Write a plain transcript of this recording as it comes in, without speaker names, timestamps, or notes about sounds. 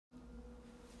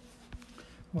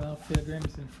Well,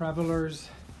 pilgrims and travelers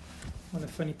on a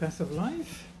funny path of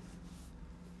life.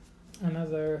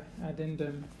 Another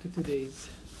addendum to today's.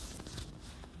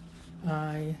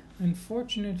 I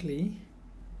unfortunately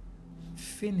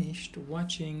finished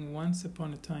watching Once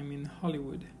Upon a Time in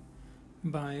Hollywood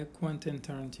by Quentin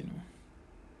Tarantino.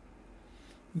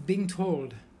 Being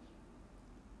told,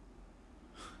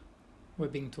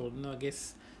 no, I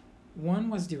guess one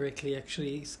was directly,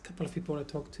 actually, a couple of people I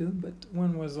talked to, but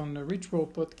one was on the Ritual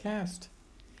podcast.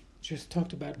 Just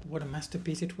talked about what a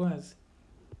masterpiece it was.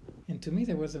 And to me,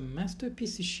 that was a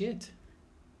masterpiece of shit.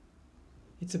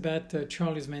 It's about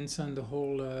Charles Manson, the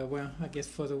whole, I guess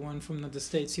for the one from the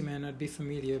States, you may not be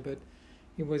familiar, but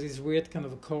it was this weird kind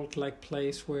of a cult-like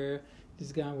place where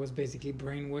this guy was basically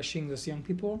brainwashing those young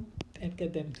people and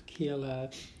get them to kill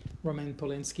Roman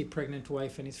Polanski's pregnant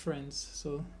wife and his friends.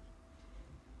 So,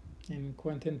 and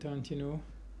Quentin Tarantino,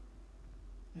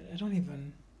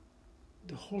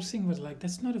 the whole thing was like,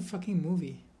 that's not a fucking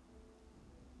movie.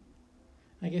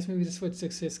 I guess maybe that's what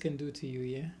success can do to you,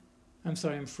 yeah? I'm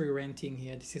sorry, I'm free ranting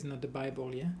here. This is not the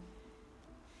Bible, yeah?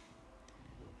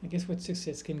 I guess what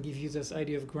success can give you this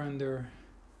idea of grandeur.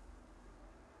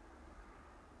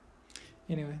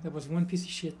 Anyway, that was one piece of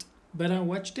shit. But I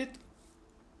watched it.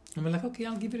 I'm like, okay,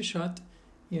 I'll give it a shot.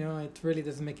 You know, it really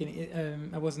doesn't make any...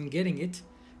 I wasn't getting it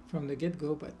from the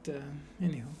get-go, but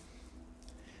anyhow.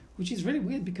 Which is really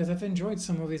weird because I've enjoyed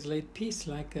some of his late pieces,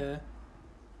 like... I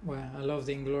love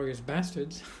The Inglourious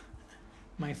Bastards.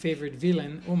 My favorite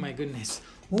villain. Oh my goodness,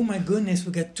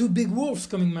 we got two big wolves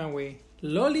coming my way.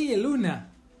 Lolly and Luna.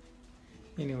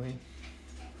 Anyway.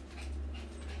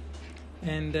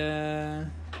 And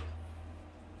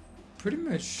pretty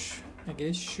much, I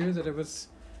guess, sure that I was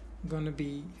gonna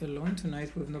be alone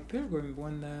tonight with no pilgrim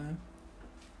when the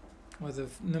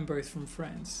number is from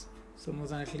France. So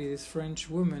most likely this French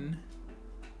woman,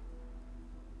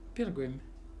 pilgrim,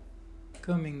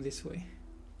 coming this way.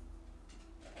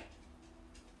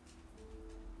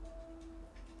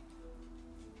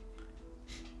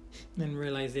 And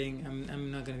realizing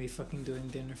I'm not gonna be fucking doing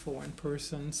dinner for one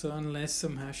person, so unless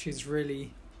somehow she's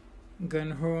really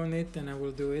gun-ho on it, then I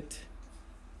will do it.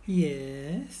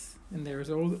 Yes. And there's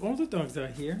all the dogs are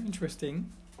here.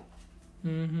 Interesting.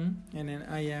 And then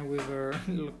Aya with her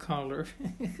little collar.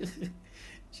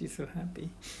 She's so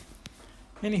happy.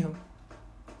 Anyhow,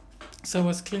 so I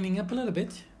was cleaning up a little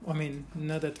bit. I mean,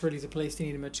 not that really the place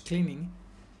needed much cleaning.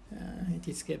 It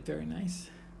did get very nice,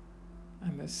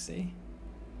 I must say.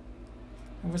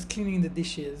 I was cleaning the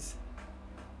dishes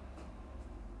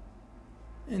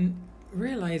and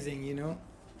realizing, you know,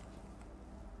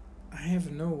 I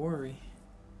have no worry.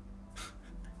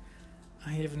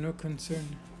 I have no concern.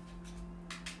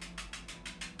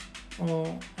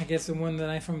 Or I guess the one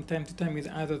that I from time to time is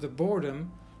either the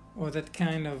boredom or that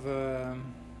kind of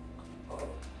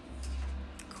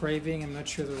craving, I'm not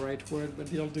sure the right word, but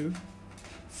they'll do,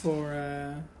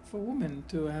 for women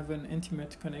to have an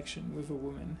intimate connection with a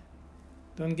woman.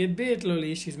 Don't get bit,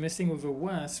 Lolly. She's messing with a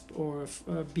wasp or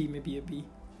a bee, maybe a bee.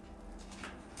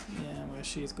 Yeah, well,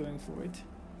 she's going for it.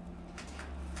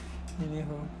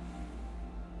 Anyhow.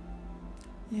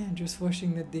 Yeah, just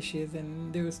washing the dishes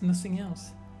and there was nothing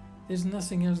else. There's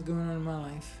nothing else going on in my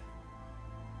life.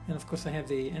 And of course I have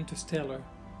the Interstellar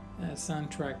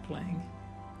soundtrack playing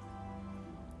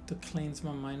to cleanse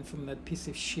my mind from that piece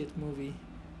of shit movie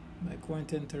by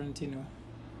Quentin Tarantino.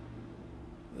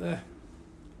 Ugh.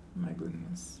 My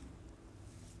goodness.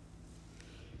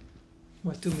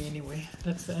 Well, to me anyway.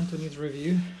 That's Anthony's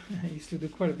review. I used to do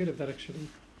quite a bit of that actually.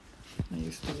 I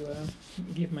used to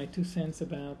give my 2 cents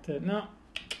about... no,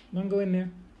 don't go in there.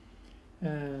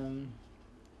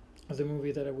 The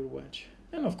movie that I would watch.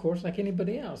 And of course, like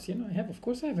anybody else, you know, I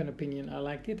have an opinion. I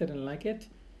liked it, I didn't like it,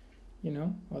 you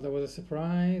know, or there was a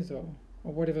surprise or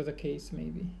whatever the case may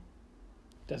be.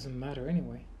 Doesn't matter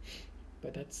anyway.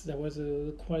 But that was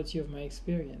the quality of my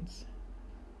experience.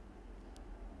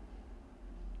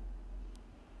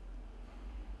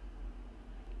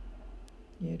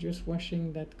 Yeah, just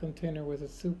washing that container where the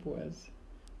soup was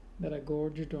that I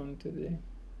gorged on today.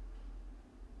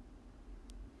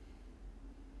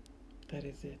 That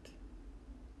is it.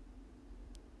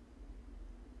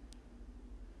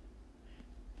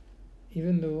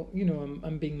 Even though, you know,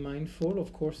 I'm being mindful,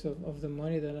 of course, of the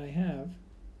money that I have.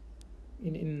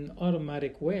 In an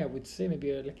automatic way, I would say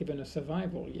maybe like even a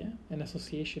survival, yeah? An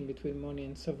association between money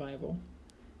and survival.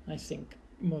 I think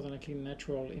more than likely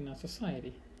natural in our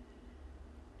society.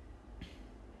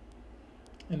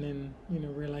 And then, you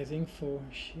know, realizing for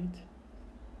shit.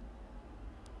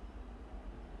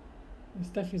 The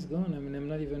stuff is gone. I mean,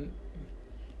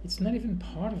 it's not even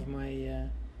part of my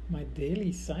my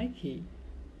daily psyche.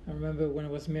 I remember when I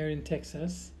was married in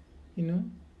Texas, you know,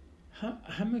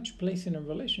 how much place in a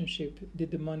relationship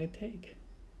did the money take?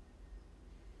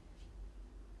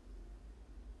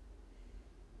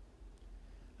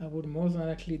 I would more than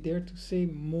likely dare to say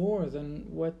more than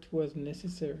what was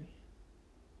necessary.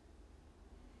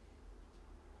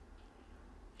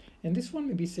 And this one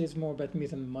maybe says more about me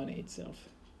than money itself.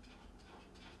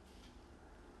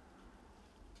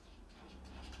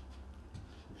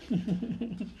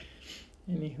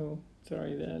 Anyhow,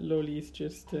 sorry, the Loli is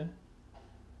just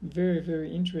very,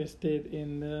 very interested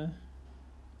in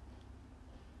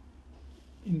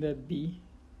that bee.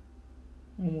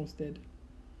 Almost dead.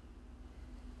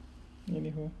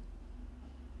 Anyhow.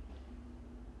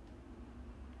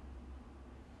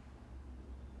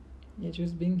 Yeah,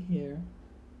 just being here.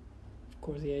 Of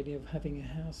course, the idea of having a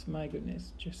house, my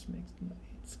goodness, just makes no...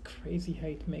 It's crazy how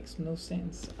it makes no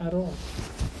sense at all.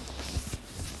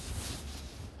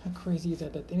 How crazy is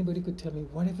that anybody could tell me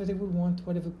whatever they would want,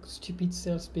 whatever stupid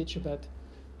sales pitch about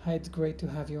how it's great to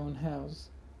have your own house,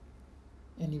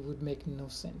 and it would make no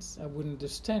sense. I wouldn't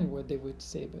understand what they would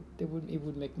say, but it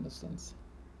would make no sense.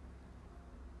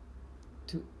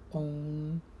 To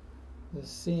own the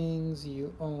things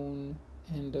you own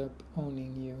end up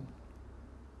owning you.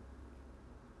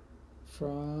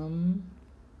 From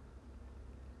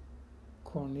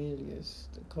Cornelius,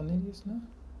 no?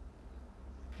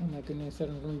 Oh my goodness, I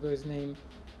don't remember his name.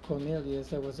 Cornelius,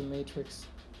 that was a Matrix.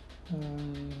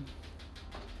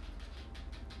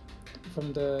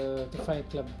 From the Fight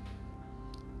Club.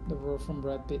 The role from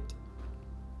Brad Pitt.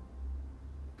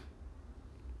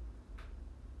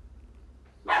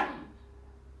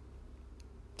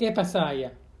 ¿Qué pasa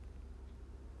allá?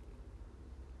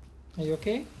 Are you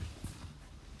okay?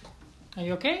 Are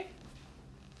you okay?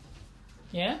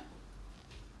 Yeah?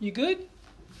 You good?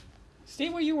 Stay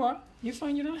where you are. You're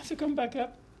fine. You don't have to come back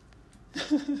up.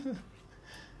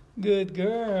 Good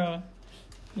girl.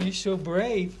 You're so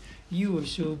brave. You are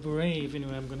so brave.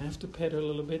 Anyway, I'm going to have to pet her a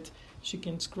little bit. She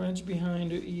can scratch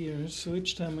behind her ears. So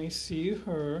each time I see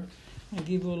her, I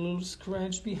give her a little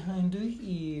scratch behind her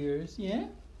ears. Yeah?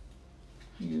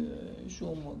 Yes.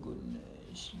 Oh my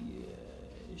goodness.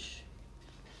 Yes.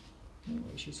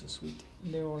 Anyway, she's so sweet.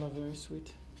 They all are very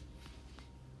sweet.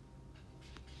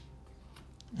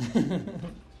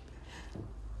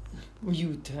 Oh,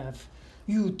 you tough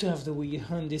the way you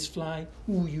hunt this fly.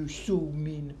 Oh, you so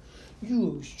mean.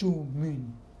 You're so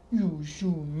mean. You're so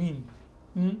mean.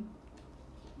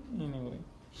 Anyway,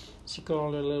 she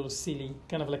called her a little silly,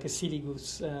 kind of like a silly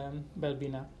goose,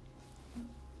 Balbina.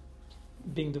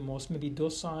 Being the most maybe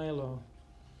docile or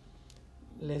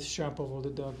less sharp of all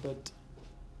the dog, but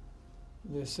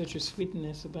there's such a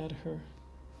sweetness about her.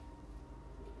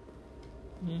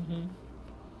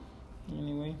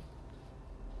 Anyway.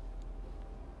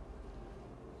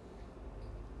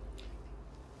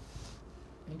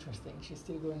 Interesting. She's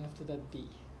still going after that bee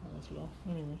on the floor.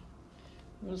 Anyway,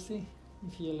 we'll see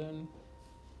if you learn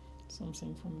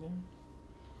something from there.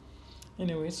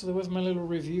 Anyway, so that was my little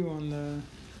review on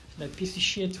that piece of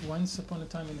shit Once Upon a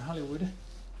Time in Hollywood.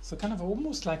 So kind of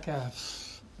almost like a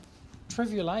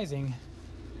trivializing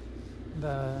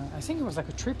I think it was like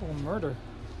a triple murder,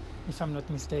 if I'm not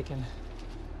mistaken,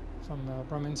 from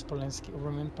Roman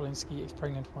Polanski,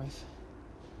 pregnant wife.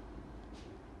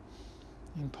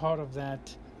 And part of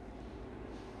that,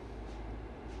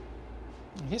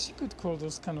 I guess you could call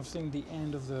those kind of things the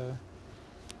end of the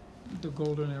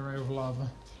golden era of love.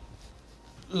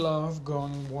 Love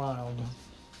gone wild.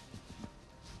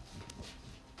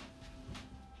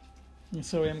 And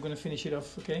sorry, I'm going to finish it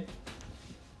off, okay?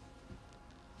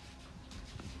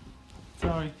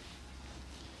 Sorry.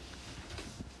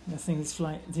 I think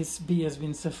this bee has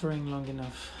been suffering long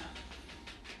enough.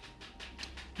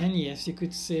 And yes, you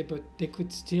could say, but there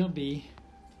could still be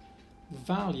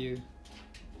value,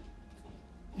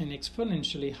 an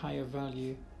exponentially higher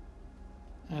value,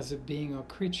 as a being or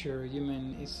creature,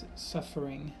 human is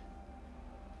suffering.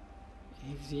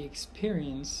 If the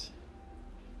experience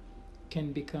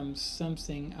can become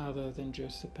something other than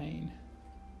just a pain.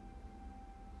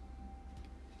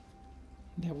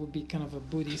 That would be kind of a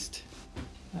Buddhist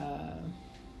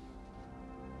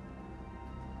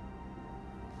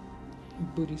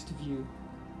view.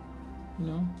 You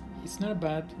know, it's not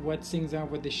about what things are,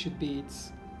 what they should be,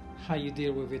 it's how you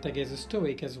deal with it. I guess a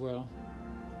Stoic as well.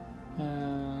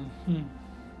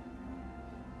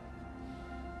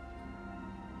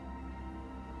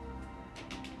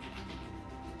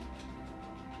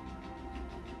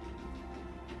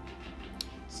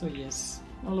 So yes,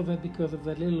 all of that because of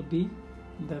that little bee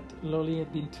that Loli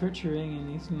had been torturing,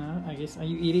 and is now, I guess, are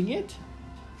you eating it?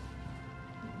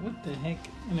 what the heck?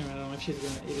 Anyway, I don't know if she's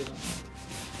gonna eat it or not.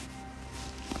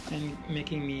 And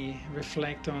making me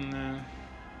reflect on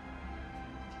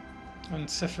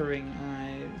suffering.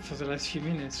 For the last few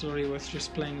minutes, Laurie was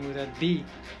just playing with that bee.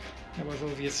 I was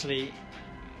obviously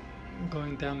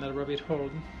going down that rabbit hole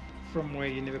from where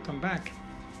you never come back.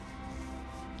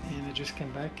 And I just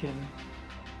came back, and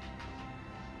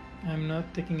I'm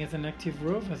not taking as an active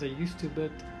role as I used to,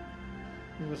 but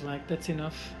it was like, that's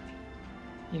enough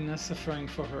suffering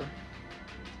for her.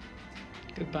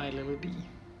 Goodbye, little bee.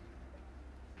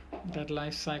 That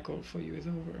life cycle for you is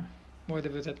over,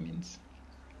 whatever that means.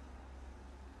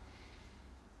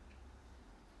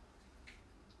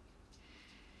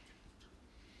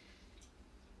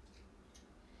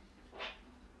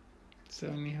 So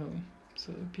anyhow,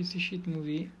 so piece of shit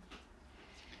movie,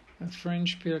 a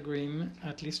French pilgrim,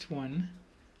 at least one,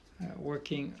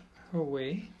 working her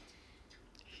way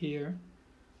here.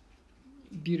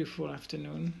 Beautiful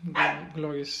afternoon,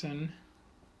 glorious sun.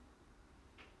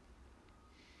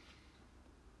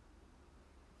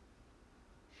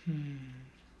 And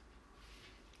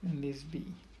this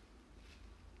bee,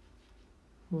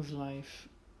 whose life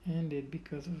ended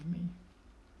because of me,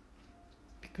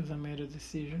 because I made a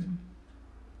decision.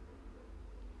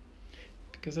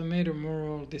 Because I made a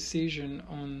moral decision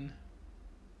on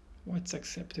what's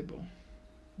acceptable,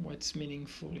 what's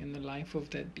meaningful in the life of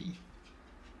that bee.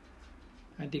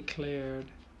 I declared,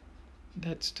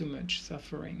 that's too much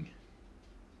suffering.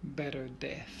 Better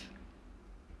death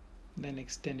than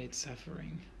extended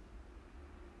suffering.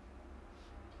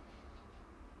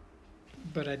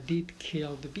 But I did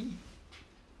kill the bee.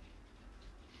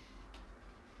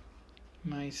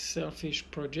 My selfish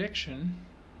projection,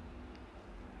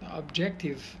 the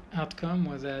objective outcome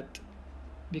was that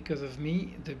because of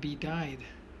me, the bee died.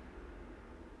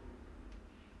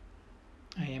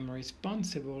 I am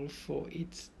responsible for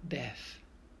its death.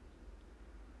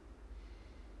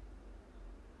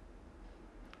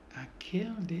 I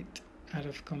killed it out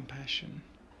of compassion,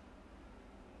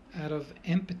 out of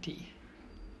empathy.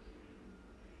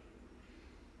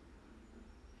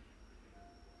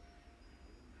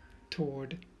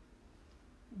 Toward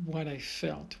what I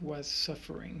felt was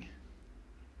suffering,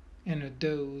 and a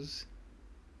dose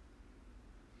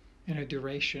and a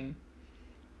duration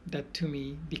that to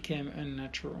me became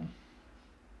unnatural.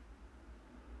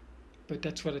 But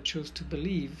that's what I chose to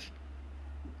believe,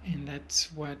 and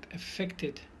that's what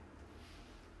affected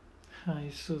how I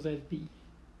saw that bee.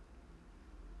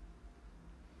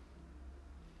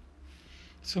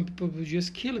 Some people would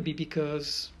just kill a bee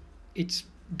because it's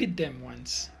bit them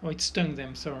once, or it stung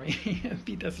them, sorry. A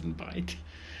bee doesn't bite.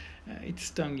 It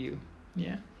stung you,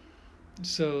 yeah?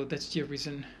 So that's your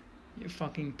reason you're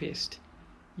fucking pissed.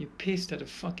 You're pissed at a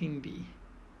fucking bee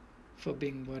for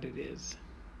being what it is.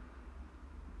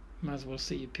 Might as well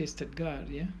say you're pissed at God,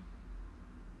 yeah?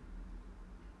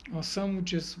 Or some would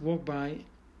just walk by,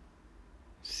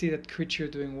 see that creature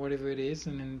doing whatever it is,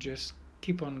 and then just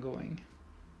keep on going.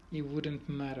 It wouldn't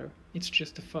matter. It's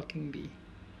just a fucking bee.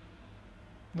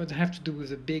 What does it have to do with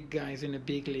the big guys in a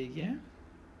big league, yeah?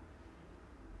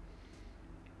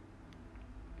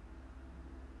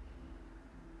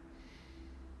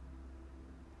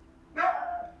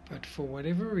 But for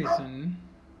whatever reason,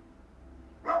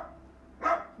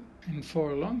 and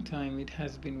for a long time it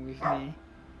has been with me,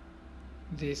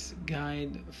 this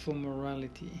guide for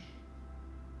morality.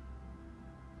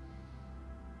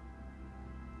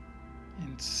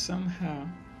 And somehow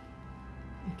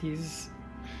it is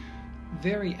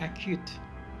very acute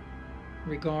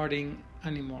regarding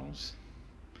animals,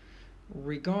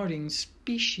 regarding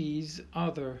species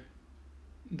other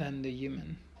than the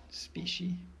human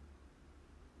species.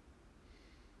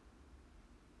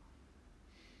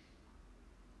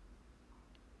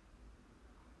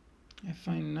 I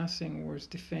find nothing worth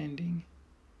defending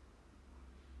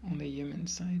on the human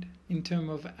side in terms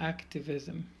of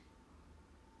activism.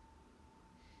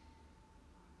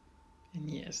 And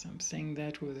yes, I'm saying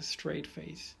that with a straight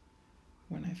face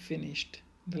when I finished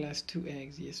the last 2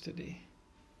 eggs yesterday.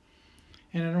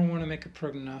 And I don't want to make a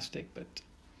prognostic, but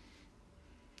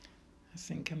I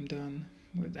think I'm done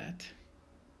with that.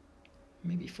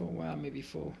 Maybe for a while, maybe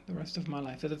for the rest of my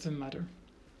life. That doesn't matter.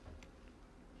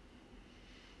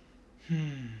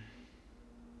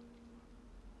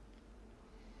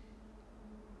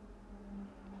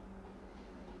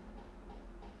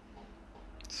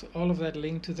 So all of that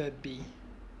linked to that bee.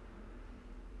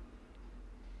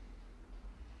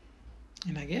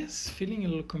 And I guess feeling a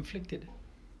little conflicted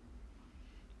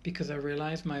because I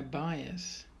realized my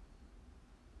bias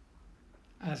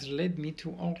has led me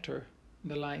to alter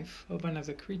the life of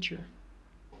another creature.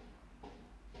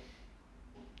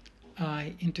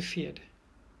 I interfered.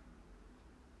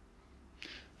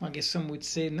 I guess some would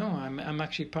say, no, I'm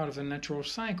actually part of a natural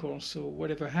cycle, so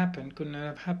whatever happened could not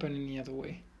have happened any other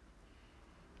way.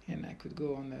 And I could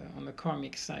go on the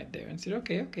karmic side there and say,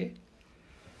 okay.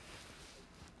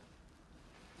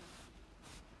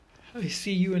 I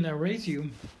see you and I raise you,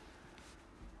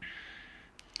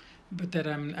 but that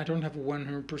I don't have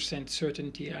 100%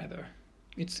 certainty either.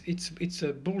 It's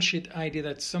a bullshit idea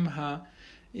that somehow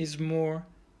is more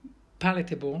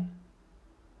palatable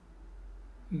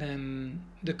than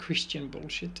the Christian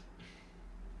bullshit.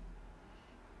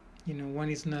 One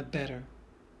is not better.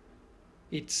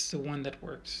 It's the one that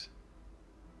works.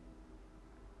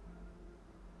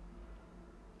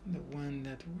 The one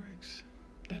that works.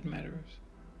 That matters.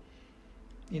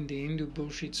 In the Hindu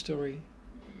bullshit story,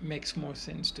 makes more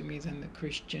sense to me than the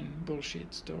Christian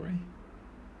bullshit story.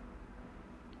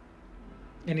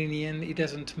 And in the end, it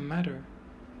doesn't matter,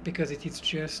 because it is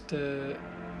just a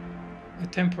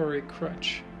temporary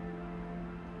crutch.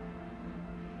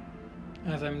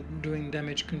 As I'm doing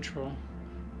damage control,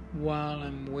 while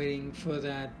I'm waiting for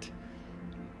that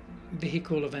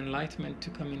vehicle of enlightenment to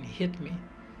come and hit me.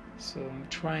 So I'm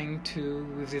trying to,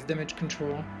 with this damage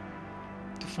control,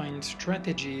 to find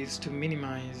strategies to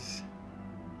minimize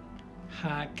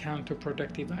how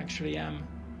counterproductive I actually am.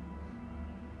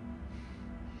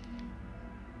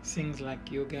 Things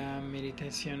like yoga,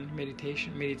 meditation.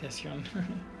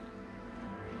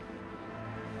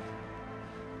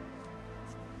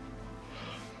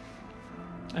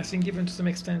 I think even to some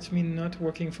extent me not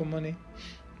working for money,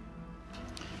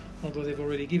 although they've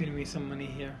already given me some money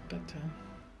here, but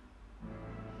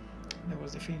that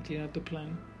was definitely not the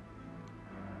plan.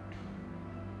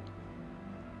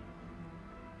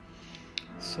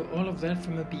 So all of that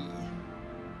from a bee,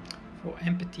 for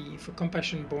empathy, for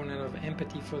compassion born out of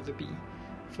empathy for the bee,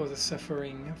 for the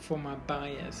suffering, for my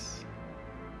bias,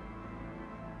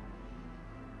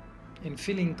 and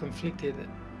feeling conflicted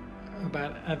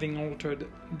about having altered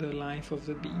the life of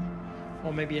the bee.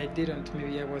 Or maybe I didn't,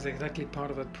 maybe I was exactly part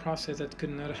of a process that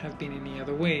could not have been any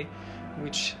other way,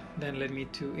 which then led me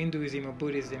to Hinduism or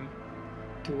Buddhism,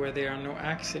 to where there are no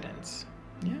accidents.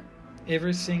 Yeah,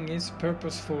 everything is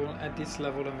purposeful at this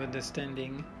level of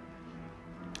understanding.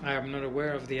 I am not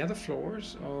aware of the other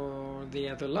floors or the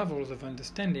other levels of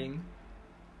understanding,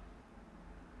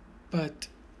 but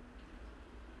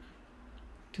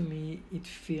to me it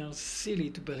feels silly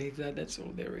to believe that that's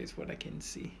all there is, what I can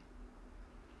see.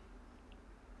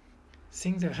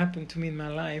 Things that happen to me in my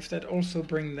life that also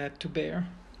bring that to bear,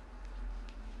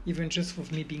 even just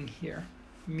with me being here,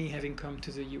 me having come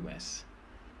to the US.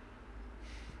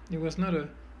 It was not a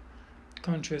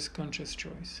conscious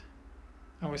choice.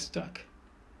 I was stuck,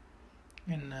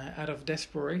 and out of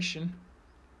desperation,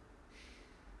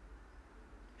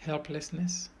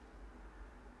 helplessness,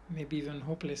 maybe even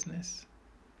hopelessness,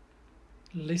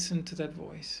 listen to that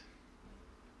voice,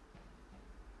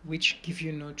 which gives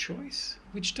you no choice,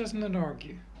 which does not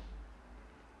argue,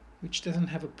 which doesn't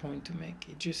have a point to make.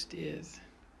 It just is.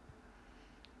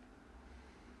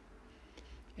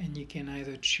 And you can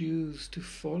either choose to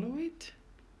follow it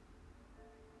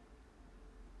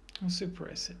or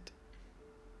suppress it.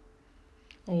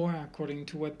 Or, according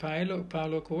to what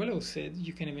Paulo Coelho said,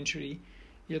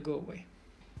 you'll go away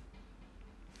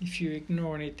if you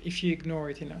ignore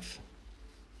it enough.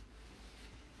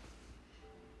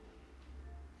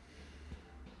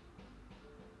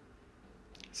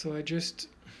 So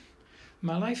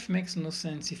my life makes no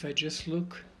sense if I just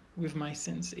look with my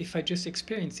sense, if I just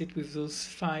experience it with those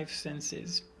 5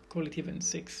 senses, call it even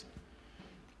 6.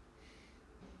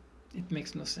 It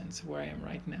makes no sense where I am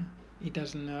right now. It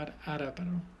does not add up at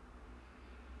all.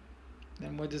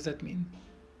 Then what does that mean?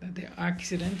 That there are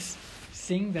accidents,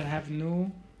 things that have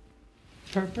no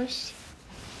purpose?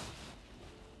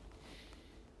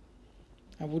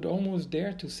 I would almost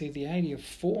dare to say the idea of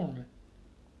form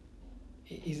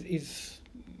is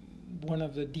one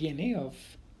of the DNA of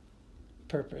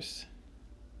purpose.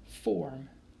 Form.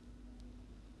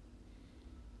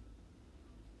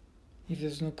 If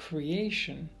there's no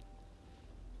creation,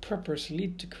 purpose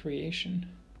leads to creation,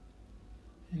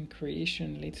 and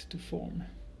creation leads to form.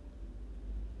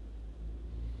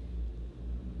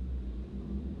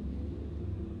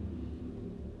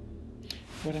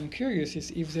 What I'm curious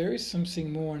is if there is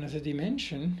something more, another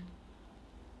dimension.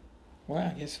 Well,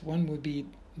 I guess one would be,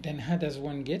 then how does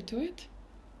one get to it?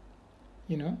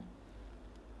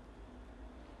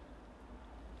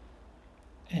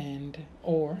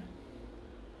 Or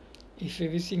if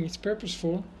everything is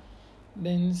purposeful,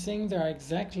 then things are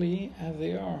exactly as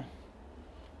they are.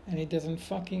 And it doesn't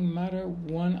fucking matter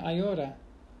one iota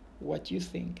what you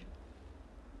think.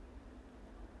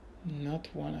 Not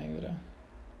one iota.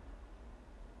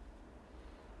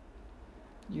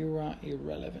 You are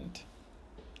irrelevant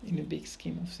in the big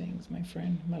scheme of things, my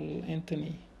friend, my little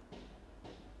Anthony.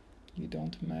 You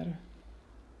don't matter.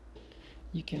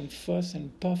 You can fuss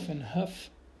and puff and huff,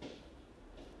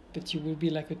 but you will be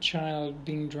like a child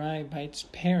being dragged by its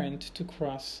parent to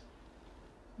cross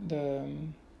the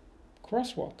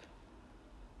crosswalk,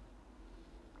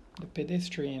 the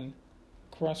pedestrian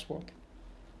crosswalk,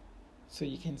 so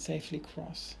you can safely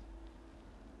cross.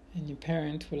 And your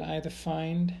parent will either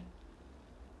find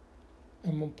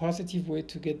a more positive way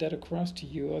to get that across to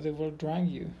you, or they will drag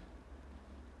you,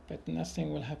 but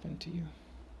nothing will happen to you.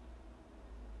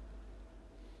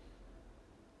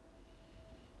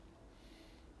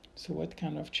 So what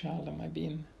kind of child am I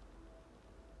being?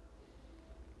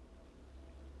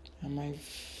 Am I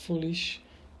foolish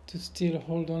to still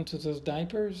hold on to those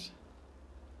diapers?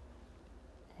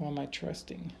 Or am I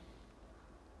trusting?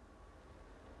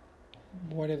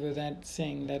 Whatever that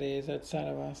thing that is outside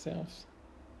of ourselves.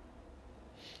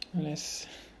 Unless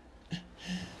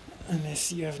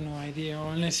you have no idea,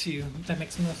 or that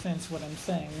makes no sense what I'm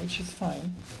saying, which is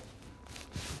fine.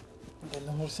 Then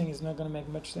the whole thing is not going to make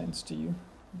much sense to you.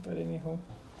 But anyhow,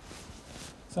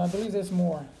 so I believe there's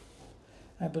more.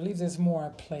 At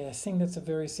play. I think that's a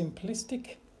very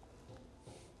simplistic.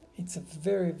 It's a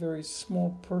very, very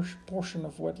small portion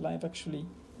of what life actually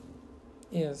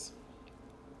is.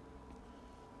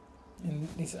 And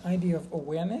this idea of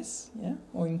awareness,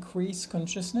 or increased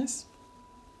consciousness,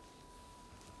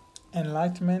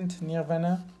 enlightenment,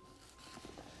 nirvana,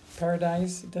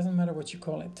 paradise, it doesn't matter what you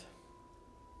call it.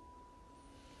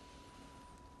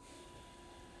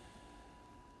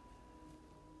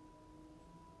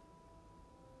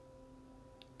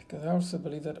 Because I also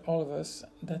believe that all of us,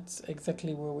 that's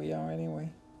exactly where we are anyway.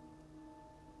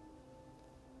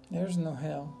 There's no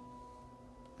hell.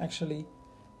 Actually,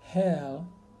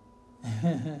 hell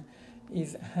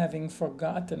is having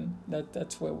forgotten that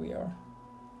that's where we are.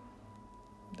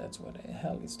 That's what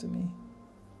hell is to me.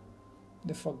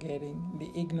 The forgetting,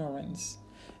 the ignorance.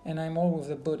 And I'm always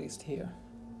a Buddhist here.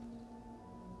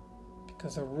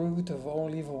 Because the root of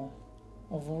all evil,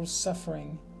 of all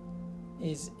suffering,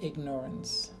 is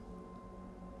ignorance.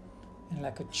 And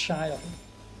like a child.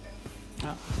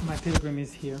 My pilgrim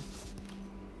is here.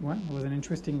 What? It was an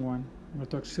interesting one. We'll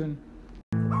talk soon.